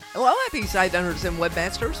Hello, happy site owners and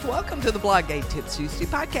webmasters. Welcome to the Bloggate Tips Tuesday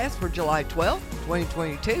podcast for July 12,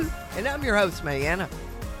 2022. And I'm your host, Mariana.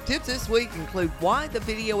 Tips this week include why the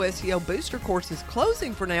Video SEO Booster course is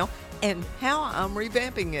closing for now and how I'm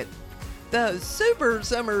revamping it. The Super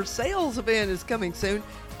Summer Sales event is coming soon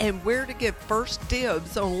and where to get first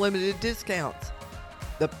dibs on limited discounts.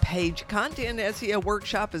 The Page Content SEO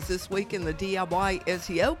workshop is this week in the DIY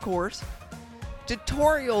SEO course.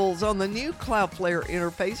 Tutorials on the new Cloudflare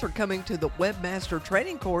interface are coming to the Webmaster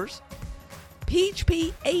Training course.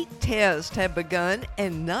 PHP 8 tests have begun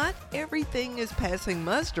and not everything is passing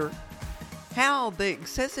muster. How the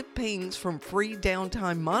excessive pings from free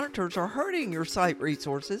downtime monitors are hurting your site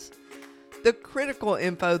resources. The critical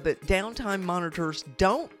info that downtime monitors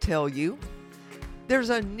don't tell you. There's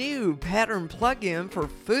a new pattern plugin for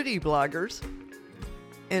foodie bloggers.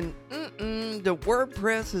 And the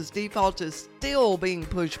WordPress's default is still being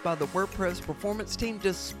pushed by the WordPress performance team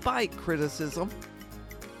despite criticism.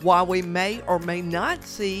 While we may or may not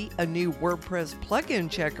see a new WordPress plugin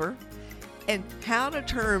checker, and how to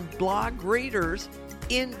turn blog readers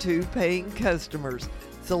into paying customers.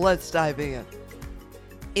 So let's dive in.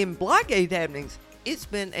 In Bloggate happenings, it's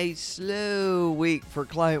been a slow week for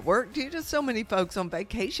client work due to so many folks on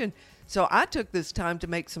vacation. So I took this time to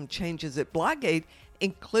make some changes at Bloggate,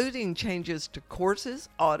 including changes to courses,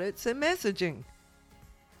 audits, and messaging.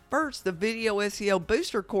 First, the Video SEO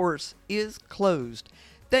Booster course is closed.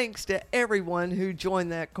 Thanks to everyone who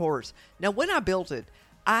joined that course. Now, when I built it,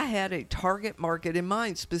 I had a target market in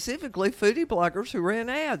mind, specifically foodie bloggers who ran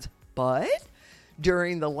ads. But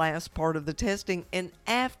during the last part of the testing and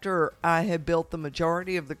after I had built the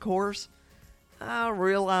majority of the course, I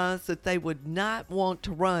realized that they would not want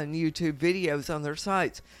to run YouTube videos on their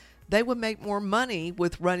sites. They would make more money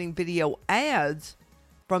with running video ads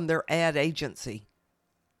from their ad agency.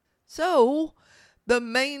 So, the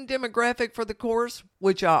main demographic for the course,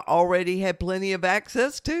 which I already had plenty of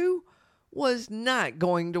access to, was not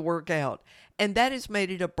going to work out. And that has made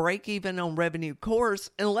it a break-even on revenue course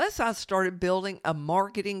unless I started building a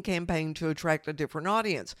marketing campaign to attract a different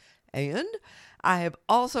audience. And I have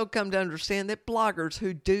also come to understand that bloggers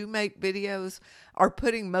who do make videos are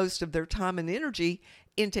putting most of their time and energy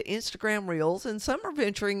into Instagram Reels, and some are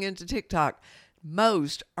venturing into TikTok.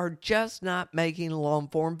 Most are just not making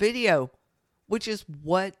long-form video, which is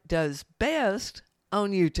what does best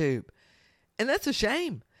on YouTube. And that's a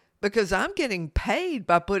shame because I'm getting paid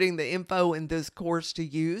by putting the info in this course to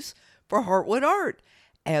use for Heartwood Art,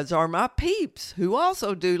 as are my peeps who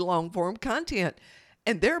also do long-form content.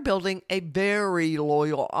 And they're building a very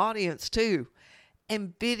loyal audience too.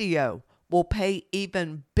 And video will pay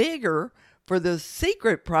even bigger for the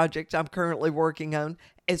secret project I'm currently working on,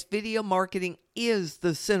 as video marketing is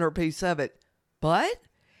the centerpiece of it. But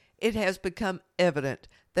it has become evident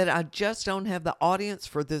that I just don't have the audience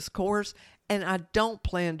for this course, and I don't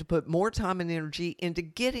plan to put more time and energy into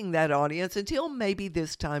getting that audience until maybe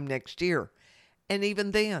this time next year. And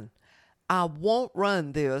even then, I won't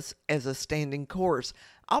run this as a standing course.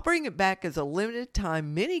 I'll bring it back as a limited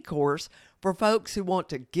time mini course for folks who want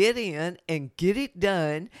to get in and get it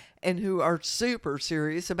done and who are super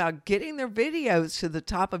serious about getting their videos to the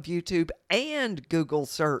top of YouTube and Google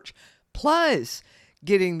search, plus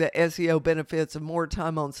getting the SEO benefits of more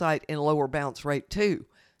time on site and lower bounce rate too.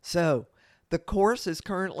 So the course is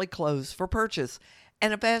currently closed for purchase,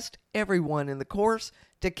 and I've asked everyone in the course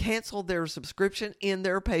to cancel their subscription in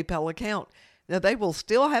their PayPal account. Now, they will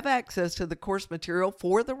still have access to the course material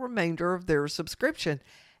for the remainder of their subscription.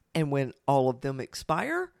 And when all of them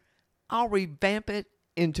expire, I'll revamp it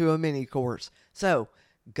into a mini course. So,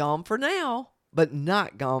 gone for now, but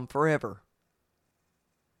not gone forever.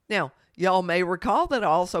 Now, y'all may recall that I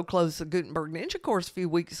also closed the Gutenberg Ninja course a few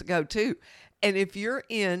weeks ago too. And if you're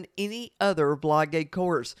in any other Bloggate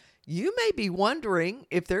course, you may be wondering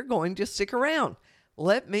if they're going to stick around.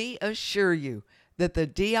 Let me assure you that the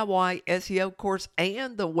DIY SEO course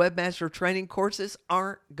and the Webmaster Training courses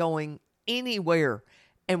aren't going anywhere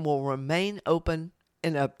and will remain open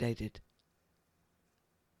and updated.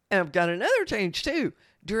 And I've got another change too.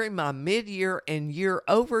 During my mid-year and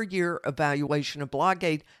year-over-year evaluation of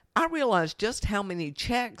Bloggate, I realized just how many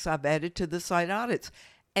checks I've added to the site audits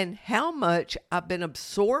and how much I've been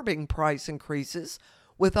absorbing price increases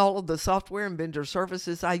with all of the software and vendor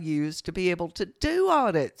services I use to be able to do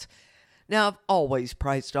audits. Now, I've always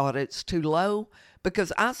priced audits too low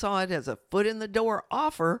because I saw it as a foot in the door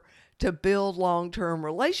offer to build long-term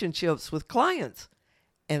relationships with clients.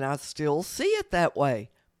 And I still see it that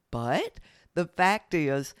way. But the fact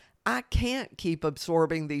is, I can't keep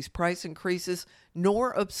absorbing these price increases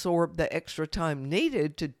nor absorb the extra time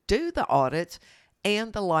needed to do the audits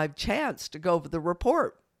and the live chats to go over the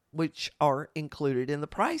report, which are included in the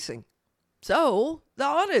pricing. So the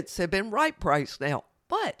audits have been right priced now,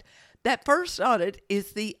 but that first audit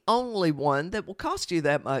is the only one that will cost you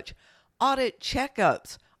that much. Audit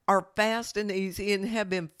checkups are fast and easy and have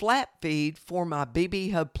been flat feed for my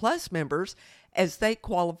BB Hub Plus members as they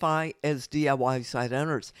qualify as DIY site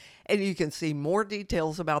owners. And you can see more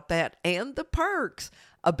details about that and the perks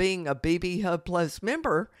of being a BB Hub Plus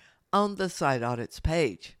member on the site audits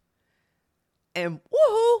page. And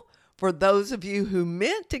woohoo! For those of you who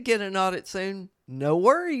meant to get an audit soon, no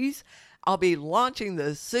worries. I'll be launching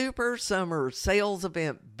the Super Summer Sales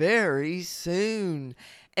event very soon.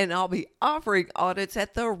 And I'll be offering audits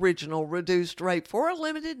at the original reduced rate for a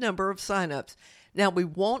limited number of signups. Now, we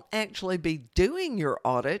won't actually be doing your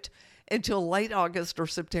audit until late August or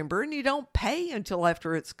September, and you don't pay until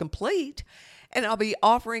after it's complete. And I'll be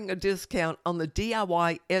offering a discount on the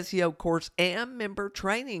DIY SEO course and member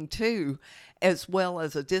training too, as well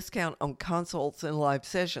as a discount on consults and live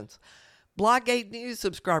sessions. Bloggate News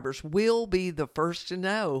subscribers will be the first to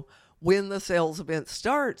know when the sales event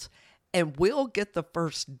starts, and will get the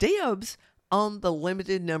first dibs on the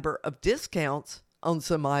limited number of discounts on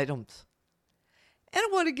some items. And I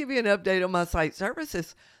want to give you an update on my site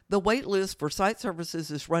services. The wait list for site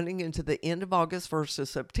services is running into the end of August 1st to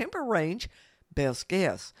September range, best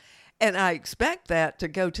guess. And I expect that to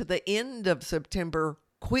go to the end of September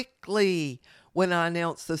quickly when I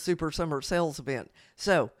announce the Super Summer Sales event.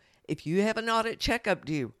 So if you have an audit checkup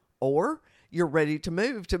due, or you're ready to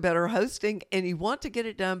move to better hosting and you want to get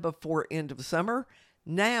it done before end of summer,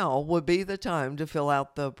 now would be the time to fill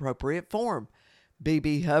out the appropriate form.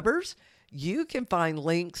 BB Hubbers, you can find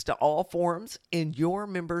links to all forms in your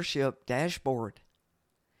membership dashboard.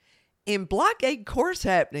 In Bloggate course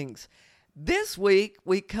happenings, this week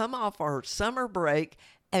we come off our summer break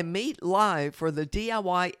and meet live for the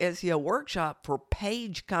DIY SEO workshop for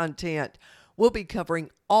page content. We'll be covering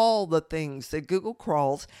all the things that Google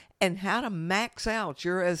crawls and how to max out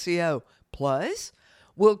your SEO. Plus,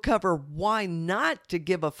 we'll cover why not to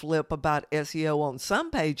give a flip about SEO on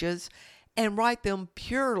some pages and write them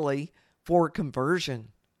purely for conversion.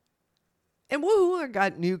 And woohoo, I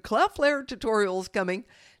got new Cloudflare tutorials coming.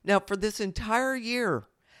 Now, for this entire year,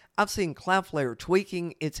 I've seen Cloudflare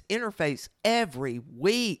tweaking its interface every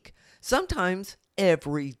week, sometimes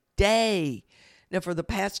every day. Now, for the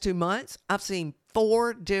past 2 months, I've seen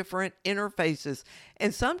 4 different interfaces,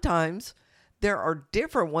 and sometimes there are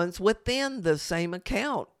different ones within the same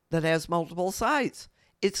account that has multiple sites.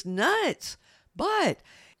 It's nuts, but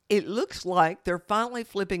it looks like they're finally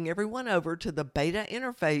flipping everyone over to the beta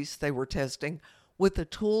interface they were testing with the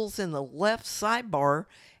tools in the left sidebar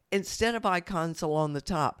instead of icons along the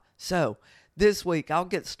top. So this week, I'll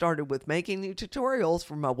get started with making new tutorials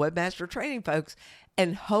for my Webmaster Training folks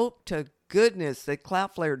and hope to goodness that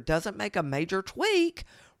Cloudflare doesn't make a major tweak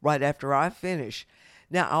right after I finish.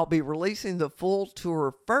 Now, I'll be releasing the full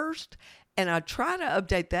tour first, and I try to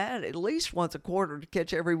update that at least once a quarter to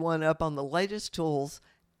catch everyone up on the latest tools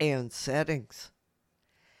and settings.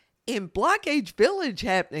 In Blockage Village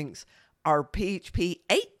happenings, our PHP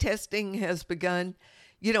 8 testing has begun.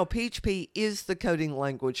 You know, PHP is the coding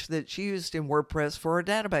language that's used in WordPress for a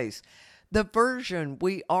database. The version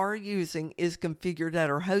we are using is configured at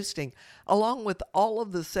our hosting, along with all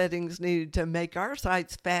of the settings needed to make our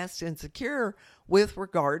sites fast and secure with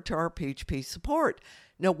regard to our PHP support.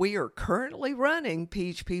 Now, we are currently running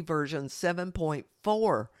PHP version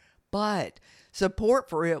 7.4, but support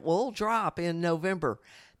for it will drop in November.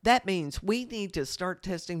 That means we need to start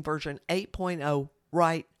testing version 8.0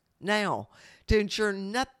 right now to ensure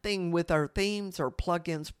nothing with our themes or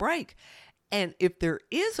plugins break. And if there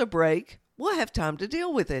is a break, we'll have time to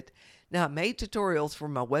deal with it. Now, I made tutorials for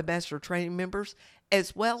my Webmaster Training members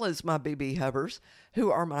as well as my BB Hubbers,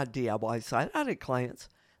 who are my DIY site audit clients,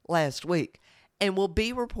 last week. And we'll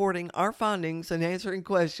be reporting our findings and answering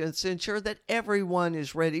questions to ensure that everyone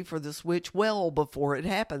is ready for the switch well before it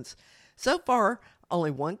happens. So far,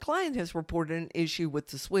 only one client has reported an issue with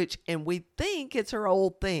the switch, and we think it's her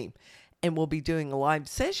old theme. And we'll be doing a live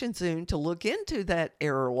session soon to look into that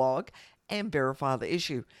error log and verify the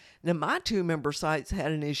issue. Now, my 2 member sites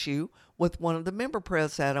had an issue with one of the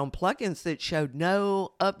MemberPress add-on plugins that showed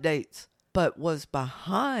no updates, but was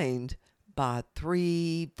behind by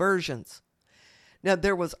 3 versions. Now,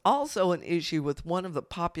 there was also an issue with one of the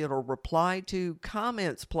popular reply to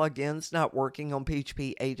comments plugins not working on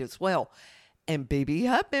PHP 8 as well. And BB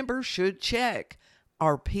Hub members should check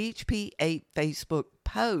our PHP 8 Facebook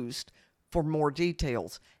post for more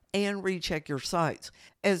details and recheck your sites,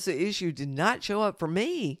 as the issue did not show up for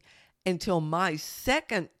me until my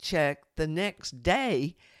second check the next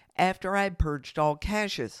day after I'd purged all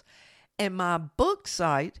caches. And my book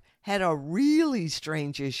site had a really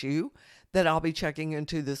strange issue that I'll be checking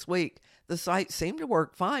into this week. The site seemed to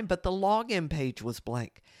work fine, but the login page was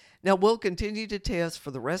blank. Now, we'll continue to test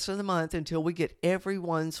for the rest of the month until we get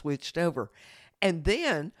everyone switched over. And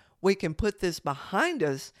then we can put this behind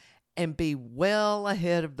us and be well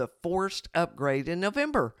ahead of the forced upgrade in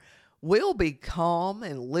November. We'll be calm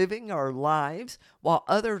and living our lives while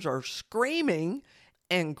others are screaming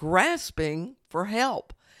and grasping for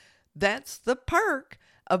help. That's the perk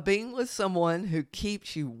of being with someone who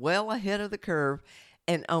keeps you well ahead of the curve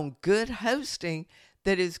and on good hosting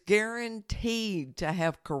that is guaranteed to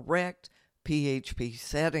have correct PHP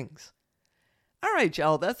settings. All right,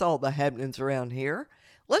 y'all, that's all the happenings around here.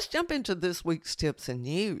 Let's jump into this week's tips and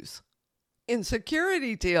news. In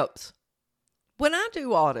security tips, when I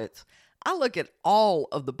do audits, I look at all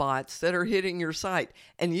of the bots that are hitting your site,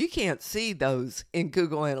 and you can't see those in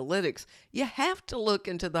Google Analytics. You have to look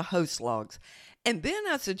into the host logs. And then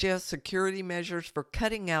I suggest security measures for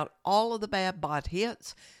cutting out all of the bad bot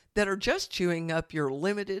hits that are just chewing up your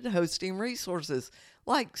limited hosting resources,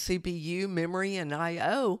 like CPU, memory, and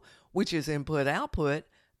I/O, which is input-output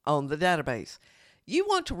on the database. You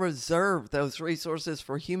want to reserve those resources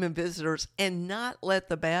for human visitors and not let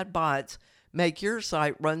the bad bots make your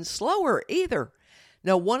site run slower either.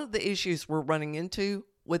 Now, one of the issues we're running into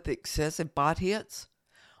with excessive bot hits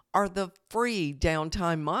are the free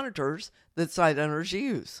downtime monitors that site owners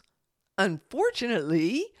use.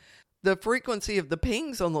 Unfortunately, the frequency of the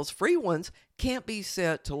pings on those free ones can't be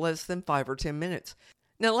set to less than 5 or 10 minutes.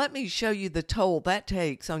 Now, let me show you the toll that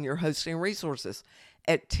takes on your hosting resources.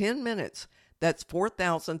 At 10 minutes, that's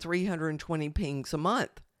 4,320 pings a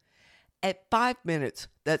month. At 5 minutes,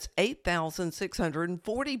 that's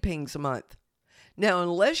 8,640 pings a month. Now,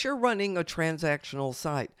 unless you're running a transactional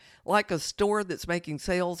site, like a store that's making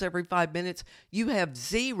sales every 5 minutes, you have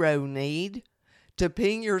zero need to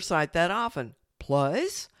ping your site that often.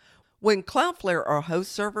 Plus, when Cloudflare or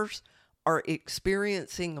host servers are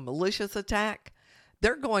experiencing a malicious attack,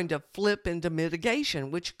 they're going to flip into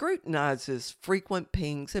mitigation, which scrutinizes frequent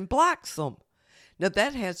pings and blocks them. Now,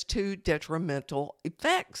 that has two detrimental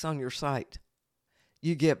effects on your site.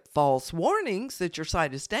 You get false warnings that your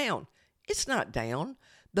site is down. It's not down.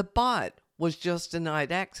 The bot was just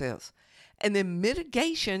denied access. And then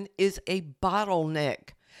mitigation is a bottleneck.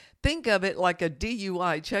 Think of it like a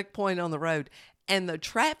DUI checkpoint on the road, and the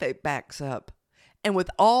traffic backs up. And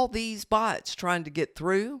with all these bots trying to get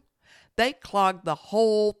through, they clog the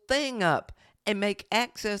whole thing up and make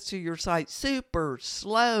access to your site super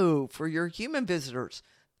slow for your human visitors.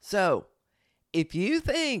 So, if you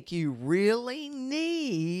think you really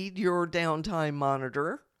need your downtime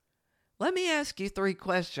monitor, let me ask you 3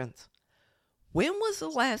 questions. When was the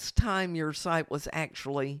last time your site was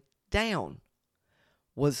actually down?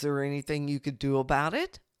 Was there anything you could do about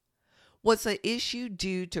it? Was the issue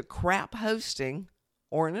due to crap hosting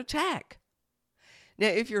or an attack? Now,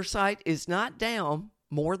 if your site is not down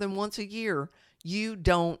more than once a year, you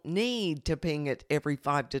don't need to ping it every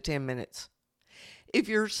 5 to 10 minutes. If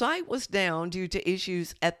your site was down due to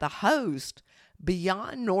issues at the host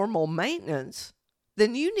beyond normal maintenance,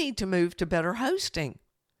 then you need to move to better hosting.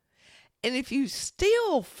 And if you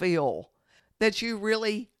still feel that you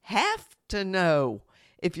really have to know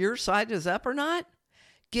if your site is up or not,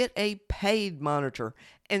 get a paid monitor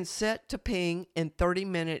and set to ping in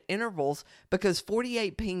 30-minute intervals, because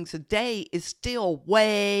 48 pings a day is still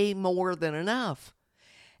way more than enough.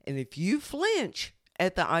 And if you flinch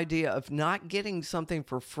at the idea of not getting something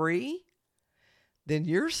for free, then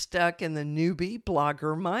you're stuck in the newbie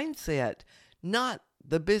blogger mindset, not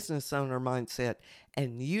the business owner mindset.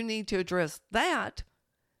 And you need to address that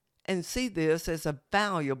and see this as a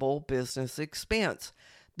valuable business expense.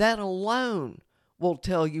 That alone will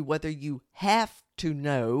tell you whether you have to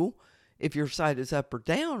know if your site is up or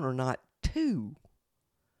down or not too.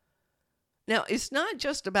 Now, it's not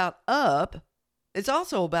just about up, it's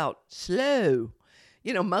also about slow.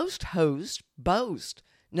 Most hosts boast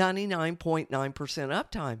 99.9%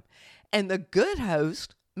 uptime, and the good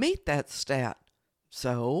hosts meet that stat.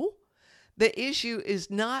 So, the issue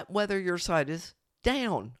is not whether your site is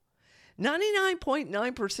down.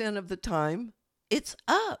 99.9% of the time, it's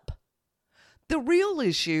up. The real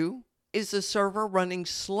issue is the server running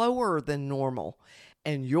slower than normal,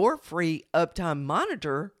 and your free uptime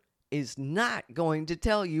monitor is not going to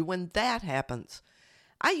tell you when that happens.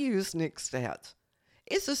 I use NixStats.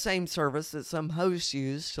 It's the same service that some hosts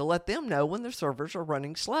use to let them know when their servers are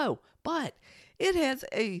running slow, but It has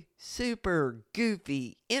a super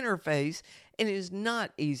goofy interface and is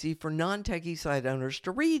not easy for non-techie site owners to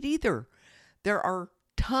read either. There are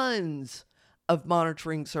tons of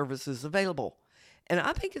monitoring services available, and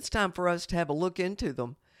I think it's time for us to have a look into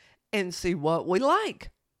them and see what we like.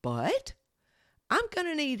 But I'm going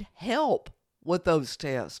to need help with those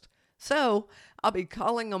tests. So I'll be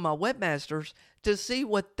calling on my webmasters to see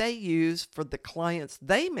what they use for the clients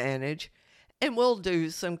they manage, and we'll do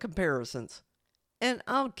some comparisons. And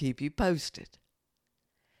I'll keep you posted.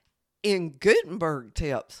 In Gutenberg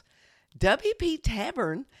tips, WP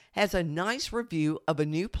Tavern has a nice review of a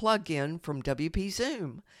new plugin from WP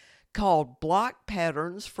Zoom called Block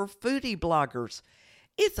Patterns for Foodie Bloggers.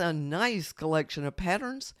 It's a nice collection of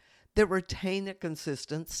patterns that retain a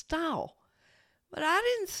consistent style. But I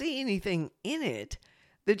didn't see anything in it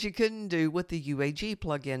that you couldn't do with the UAG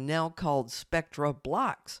plugin, now called Spectra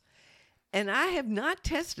Blocks. And I have not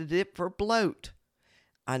tested it for bloat.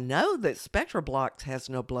 I know that Spectra Blocks has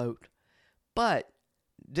no bloat, but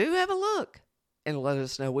do have a look and let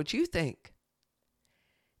us know what you think.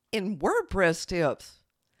 In WordPress tips,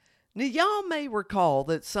 now y'all may recall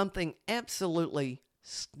that something absolutely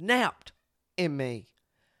snapped in me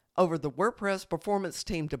over the WordPress performance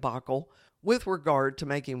team debacle with regard to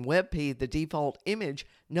making WebP the default image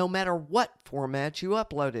no matter what format you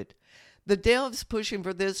uploaded. The devs pushing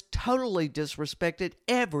for this totally disrespected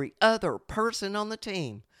every other person on the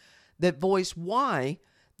team that voiced why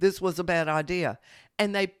this was a bad idea,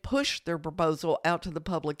 and they pushed their proposal out to the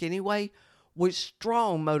public anyway with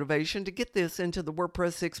strong motivation to get this into the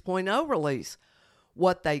WordPress 6.0 release.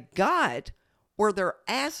 What they got were their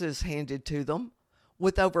asses handed to them,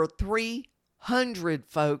 with over 300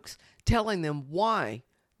 folks telling them why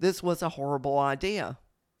this was a horrible idea.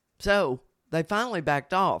 So they finally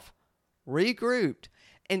backed off, regrouped,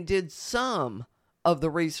 and did some of the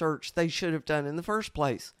research they should have done in the first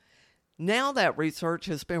place. Now that research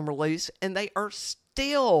has been released, and they are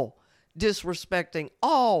still disrespecting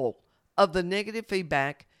all of the negative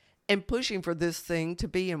feedback and pushing for this thing to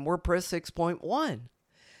be in WordPress 6.1.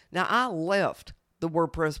 Now, I left the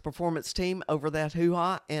WordPress performance team over that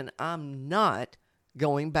hoo-ha, and I'm not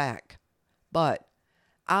going back. But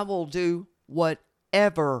I will do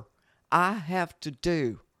whatever I have to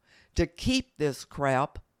do to keep this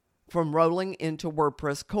crap from rolling into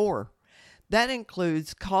WordPress core. That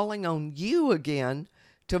includes calling on you again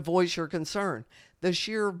to voice your concern. The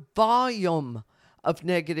sheer volume of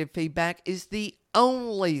negative feedback is the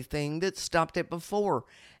only thing that stopped it before,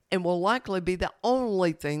 and will likely be the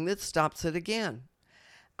only thing that stops it again.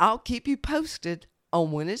 I'll keep you posted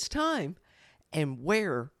on when it's time and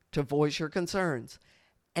where to voice your concerns.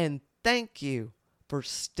 And thank you for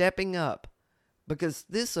stepping up, because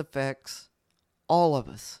this affects all of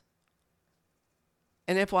us.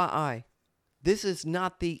 And FYI, this is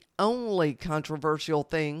not the only controversial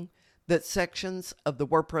thing that sections of the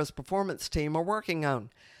WordPress performance team are working on.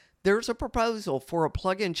 There's a proposal for a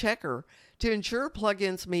plugin checker to ensure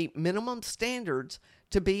plugins meet minimum standards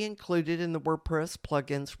to be included in the WordPress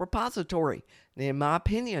plugins repository. And in my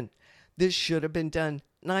opinion, this should have been done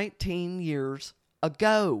 19 years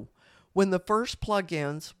ago, when the first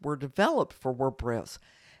plugins were developed for WordPress.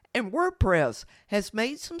 And WordPress has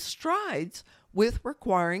made some strides with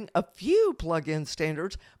requiring a few plugin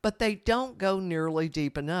standards, but they don't go nearly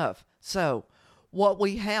deep enough. So what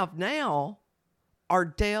we have now are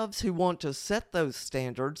devs who want to set those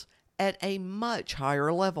standards at a much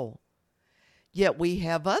higher level. Yet we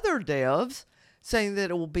have other devs saying that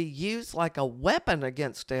it will be used like a weapon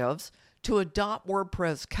against devs to adopt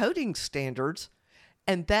WordPress coding standards,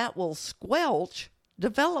 and that will squelch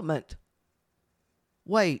development.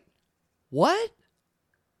 Wait, what?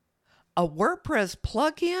 A WordPress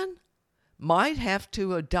plugin might have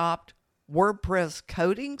to adopt WordPress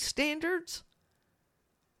coding standards?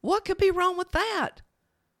 What could be wrong with that?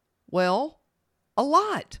 Well, a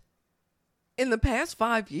lot. In the past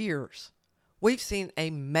 5 years, we've seen a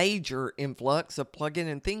major influx of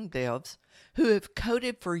plugin and theme devs who have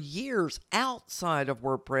coded for years outside of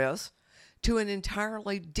WordPress to an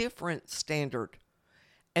entirely different standard.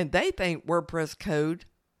 And they think WordPress code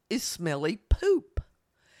is smelly poop.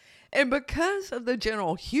 And because of the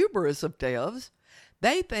general hubris of devs,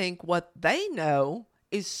 they think what they know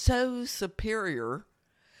is so superior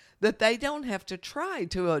that they don't have to try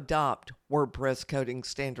to adopt WordPress coding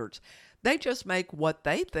standards. They just make what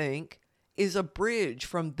they think is a bridge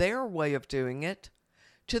from their way of doing it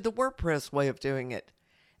to the WordPress way of doing it.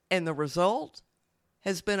 And the result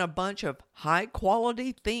has been a bunch of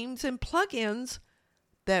high-quality themes and plugins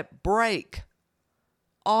that break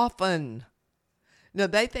often. Now,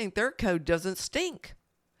 they think their code doesn't stink,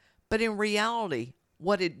 But in reality,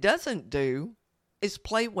 what it doesn't do is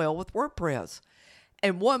play well with WordPress.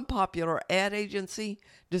 And one popular ad agency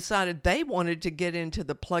decided they wanted to get into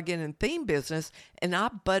the plugin and theme business, and I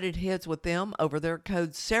butted heads with them over their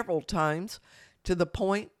code several times to the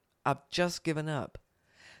point I've just given up.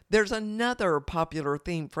 There's another popular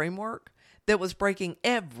theme framework that was breaking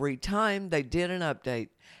every time they did an update,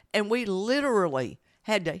 and we literally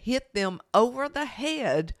had to hit them over the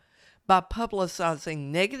head by publicizing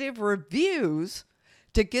negative reviews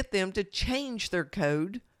to get them to change their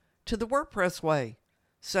code to the WordPress way.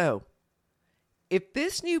 So, if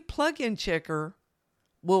this new plugin checker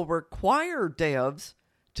will require devs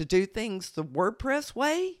to do things the WordPress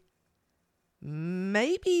way,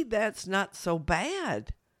 maybe that's not so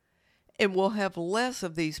bad, and we'll have less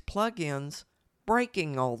of these plugins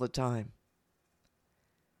breaking all the time.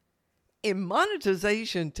 In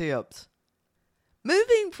monetization tips,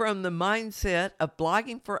 moving from the mindset of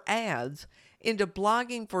blogging for ads into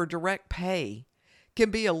blogging for direct pay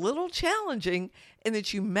can be a little challenging in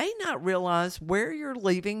that you may not realize where you're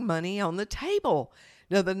leaving money on the table.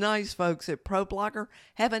 Now, the nice folks at ProBlogger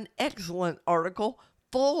have an excellent article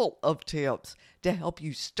full of tips to help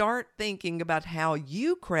you start thinking about how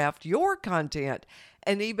you craft your content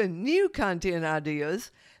and even new content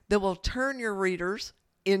ideas that will turn your readers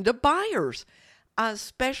into buyers. I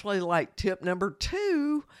especially like tip number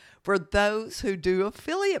 2 for those who do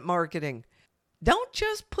affiliate marketing. Don't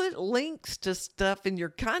just put links to stuff in your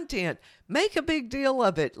content. Make a big deal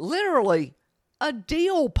of it. Literally, a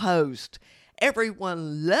deal post.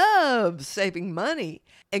 Everyone loves saving money,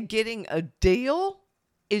 and getting a deal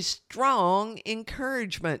is strong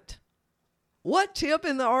encouragement. What tip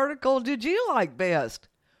in the article did you like best?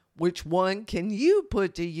 Which one can you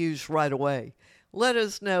put to use right away? Let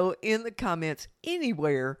us know in the comments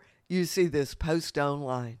anywhere you see this post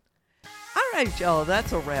online. All right, y'all,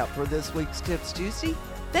 that's a wrap for this week's Tips Tuesday.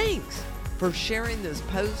 Thanks for sharing this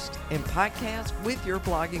post and podcast with your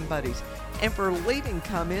blogging buddies and for leaving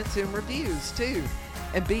comments and reviews, too.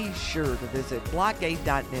 And be sure to visit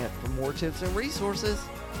bloggate.net for more tips and resources.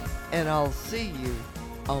 And I'll see you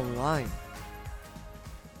online.